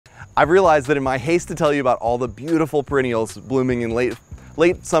I've realized that in my haste to tell you about all the beautiful perennials blooming in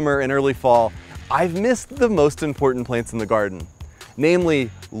late summer and early fall, I've missed the most important plants in the garden, namely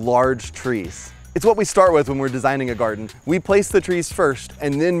large trees. It's what we start with when we're designing a garden. We place the trees first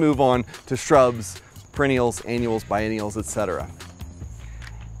and then move on to shrubs, perennials, annuals, biennials, etc.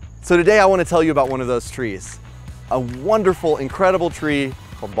 So today I want to tell you about one of those trees, a wonderful, incredible tree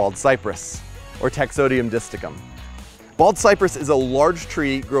called bald cypress, or Taxodium distichum. Bald cypress is a large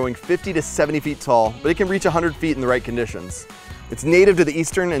tree growing 50 to 70 feet tall, but it can reach 100 feet in the right conditions. It's native to the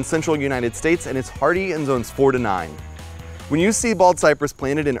eastern and central United States, and it's hardy in zones 4 to 9. When you see bald cypress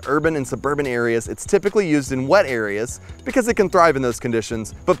planted in urban and suburban areas, it's typically used in wet areas because it can thrive in those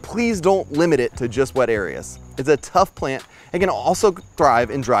conditions, but please don't limit it to just wet areas. It's a tough plant and can also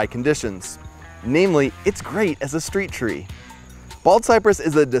thrive in dry conditions. Namely, it's great as a street tree. Bald cypress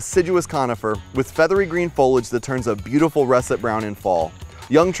is a deciduous conifer with feathery green foliage that turns a beautiful russet brown in fall.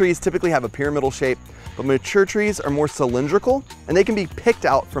 Young trees typically have a pyramidal shape, but mature trees are more cylindrical and they can be picked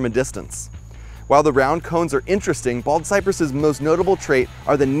out from a distance. While the round cones are interesting, bald cypress's most notable trait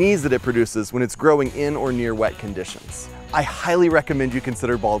are the knees that it produces when it's growing in or near wet conditions. I highly recommend you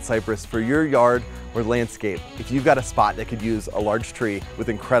consider bald cypress for your yard or landscape if you've got a spot that could use a large tree with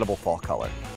incredible fall color.